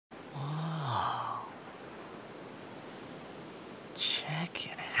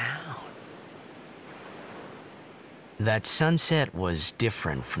Check it out. That sunset was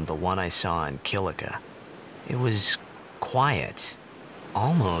different from the one I saw in Kilika. It was quiet,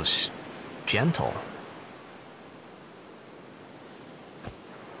 almost gentle.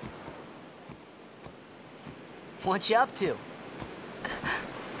 What you up to?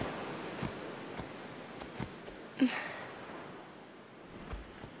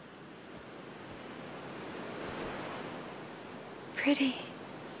 Pretty.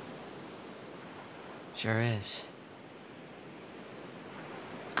 Sure is.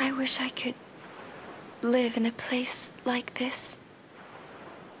 I wish I could live in a place like this.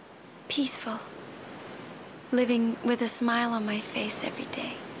 Peaceful. Living with a smile on my face every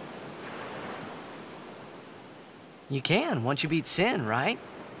day. You can, once you beat Sin, right?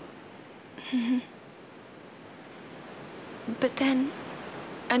 But then,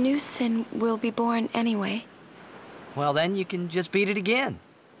 a new sin will be born anyway. Well, then you can just beat it again.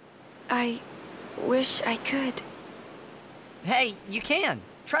 I wish I could. Hey, you can.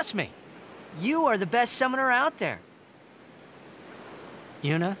 Trust me. You are the best summoner out there.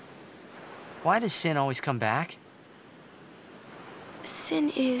 Yuna, why does Sin always come back?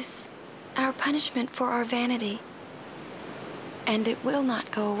 Sin is our punishment for our vanity. And it will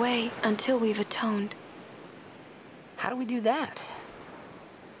not go away until we've atoned. How do we do that?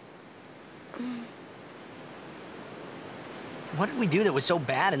 What did we do that was so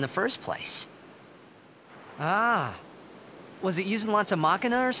bad in the first place? Ah, was it using lots of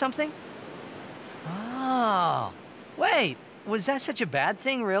Machina or something? Oh, wait, was that such a bad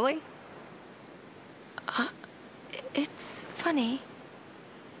thing, really? It's funny.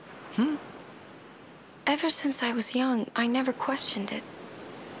 Hmm? Ever since I was young, I never questioned it.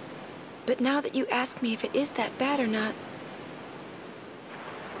 But now that you ask me if it is that bad or not,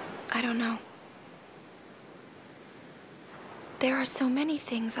 I don't know. There are so many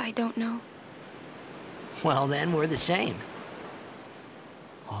things I don't know. Well, then we're the same.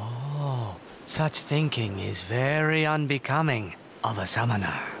 Oh, such thinking is very unbecoming of a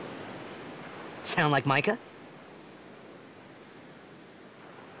summoner. Sound like Micah?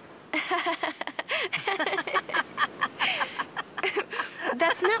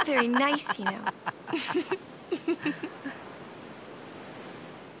 That's not very nice, you know.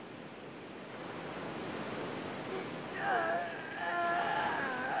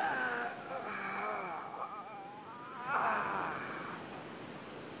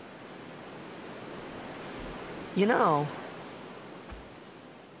 You know,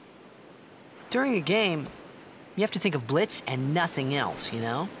 during a game, you have to think of Blitz and nothing else, you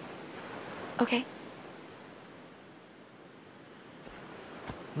know? Okay.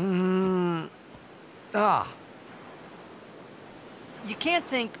 You can't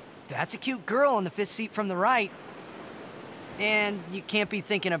think, that's a cute girl on the fifth seat from the right. And you can't be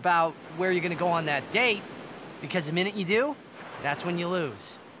thinking about where you're gonna go on that date, because the minute you do, that's when you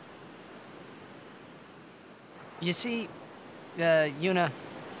lose. You see, Yuna,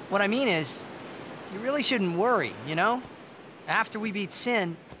 what I mean is, you really shouldn't worry, you know? After we beat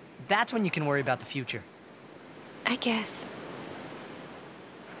Sin, that's when you can worry about the future. I guess.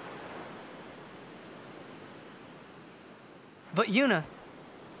 But Yuna,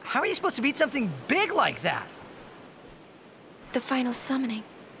 how are you supposed to beat something big like that? The final summoning.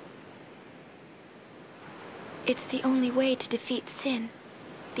 It's the only way to defeat Sin.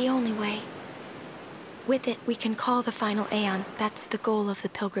 The only way. With it, we can call the final Aeon. That's the goal of the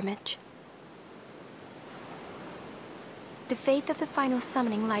pilgrimage. The faith of the final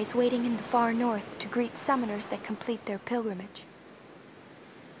summoning lies waiting in the far north to greet summoners that complete their pilgrimage.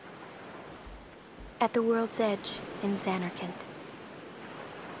 At the world's edge in Xanarkand.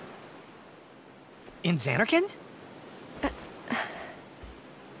 In Xanarkand?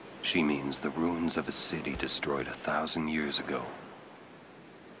 She means the ruins of a city destroyed 1,000 years ago.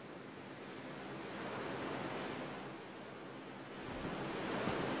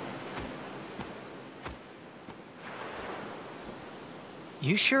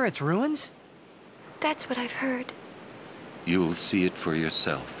 You sure it's ruins? That's what I've heard. You'll see it for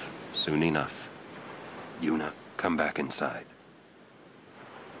yourself, soon enough. Yuna, come back inside.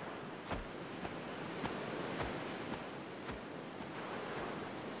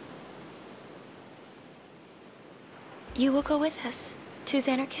 You will go with us to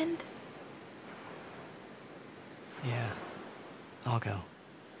Xanarkand? Yeah, I'll go.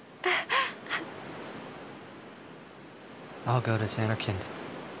 I'll go to Xanarkand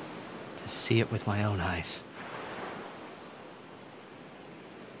to see it with my own eyes.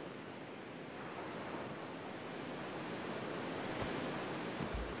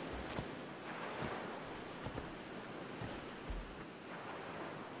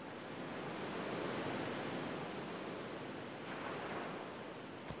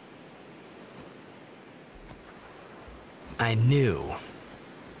 I knew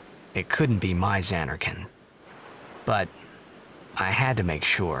it couldn't be my Xanarkin, but I had to make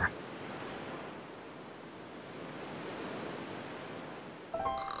sure.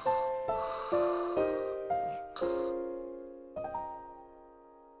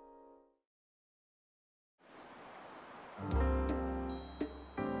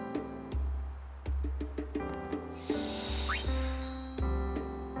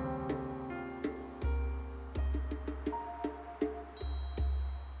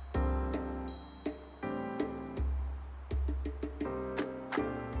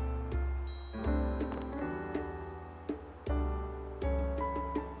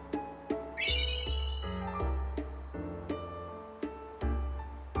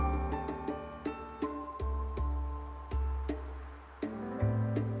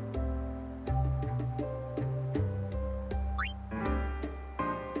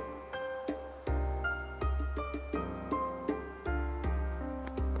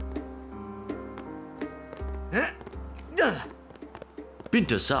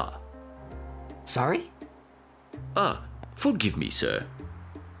 Pinto sir. Sorry? Forgive me, sir.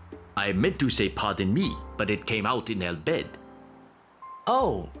 I meant to say pardon me, but it came out in El Bed.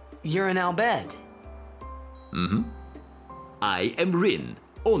 Oh, you're in Al Bed. I am Rin,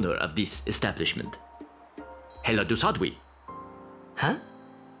 owner of this establishment. Hela du Sadwi. Huh?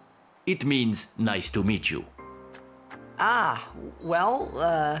 It means nice to meet you. Ah,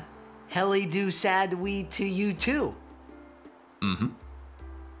 well, Heli do sad we to you too.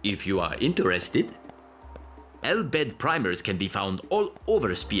 If you are interested, El Bed primers can be found all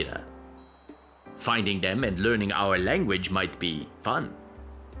over Spira. Finding them and learning our language might be fun.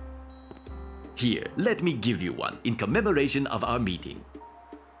 Here, let me give you one in commemoration of our meeting.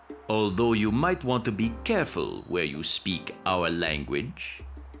 Although you might want to be careful where you speak our language.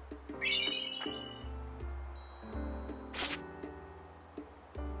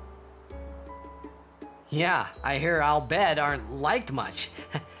 Yeah, I hear Al Bed aren't liked much.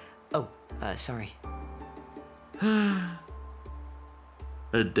 Oh, sorry.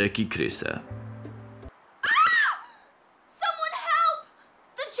 Deki Krisa. Someone help!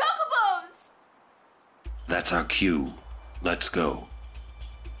 The chocobos! That's our cue. Let's go.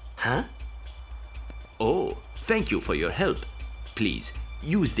 Huh? Oh, thank you for your help. Please,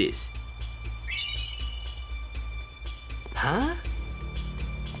 use this. Huh?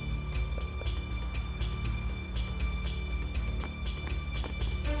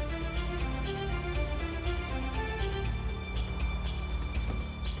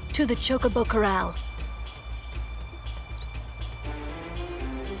 To the chocobo corral.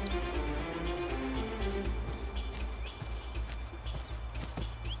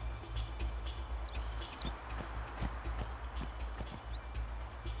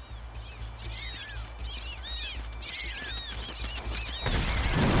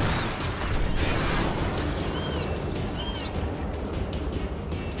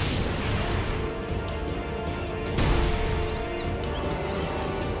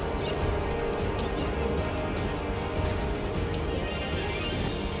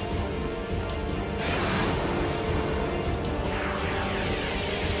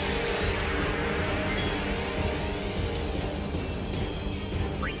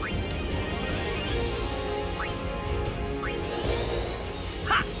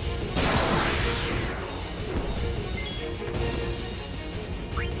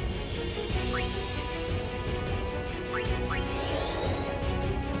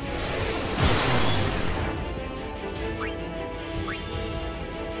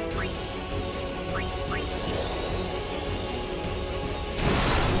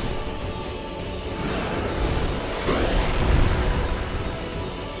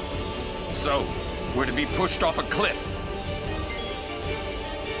 So, we're to be pushed off a cliff.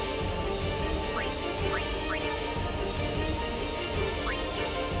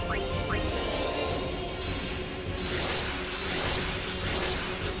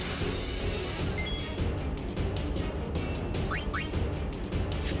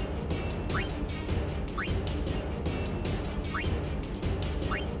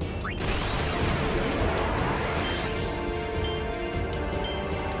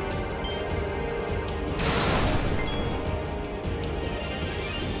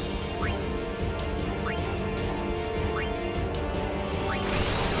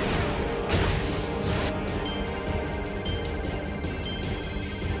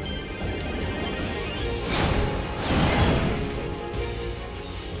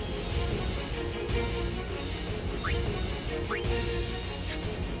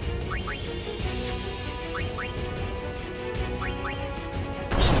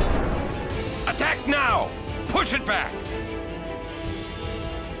 Attack now! Push it back!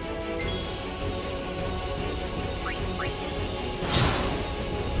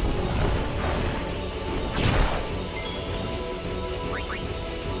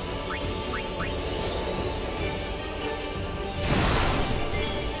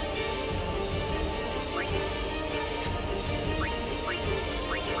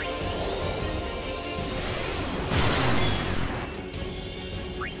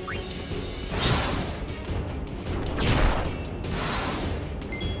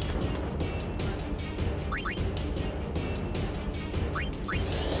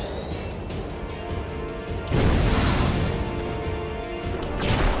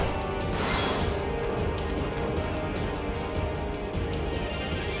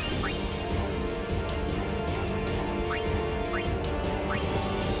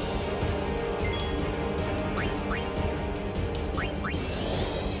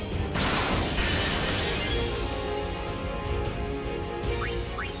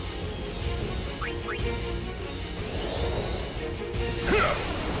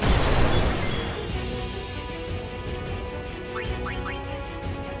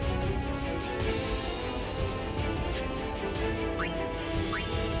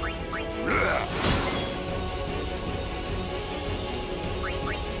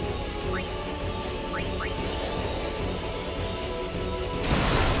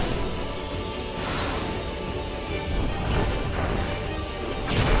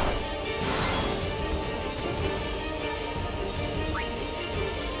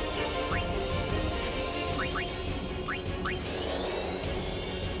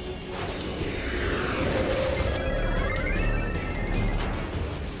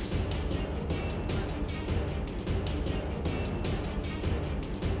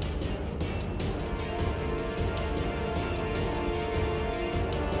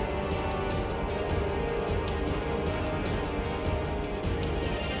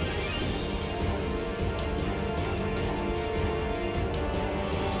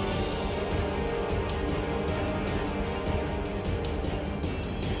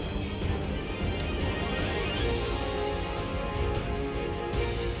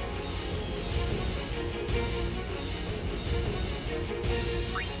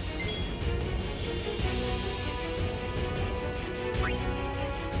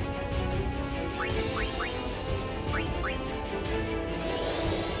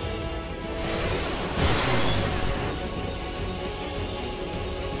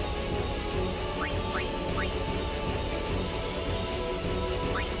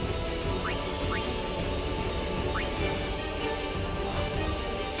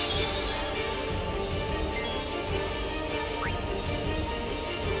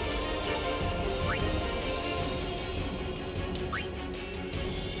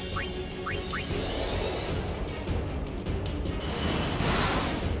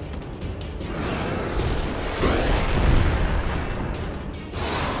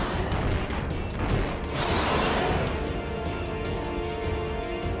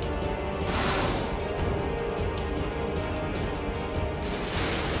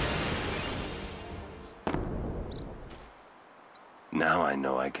 Now I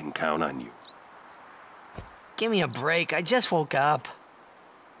know I can count on you. Give me a break, I just woke up.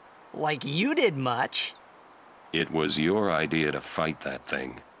 Like you did much. It was your idea to fight that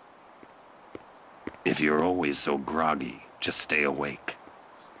thing. If you're always so groggy, just stay awake.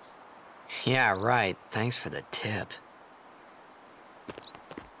 Yeah, right. Thanks for the tip.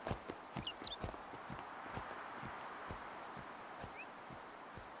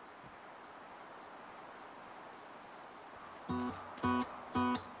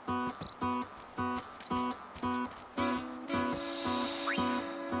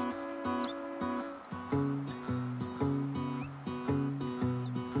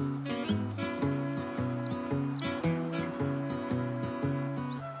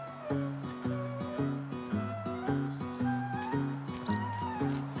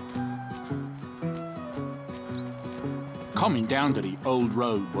 Coming down to the old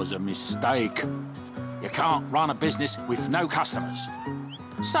road was a mistake. You can't run a business with no customers.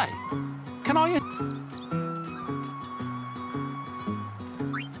 Say, can I...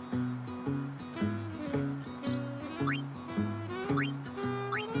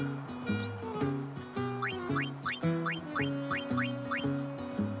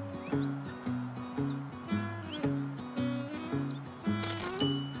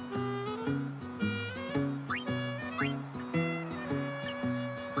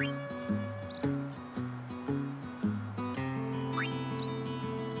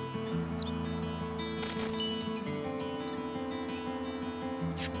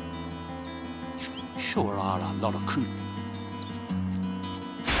 Sure are a lot of crude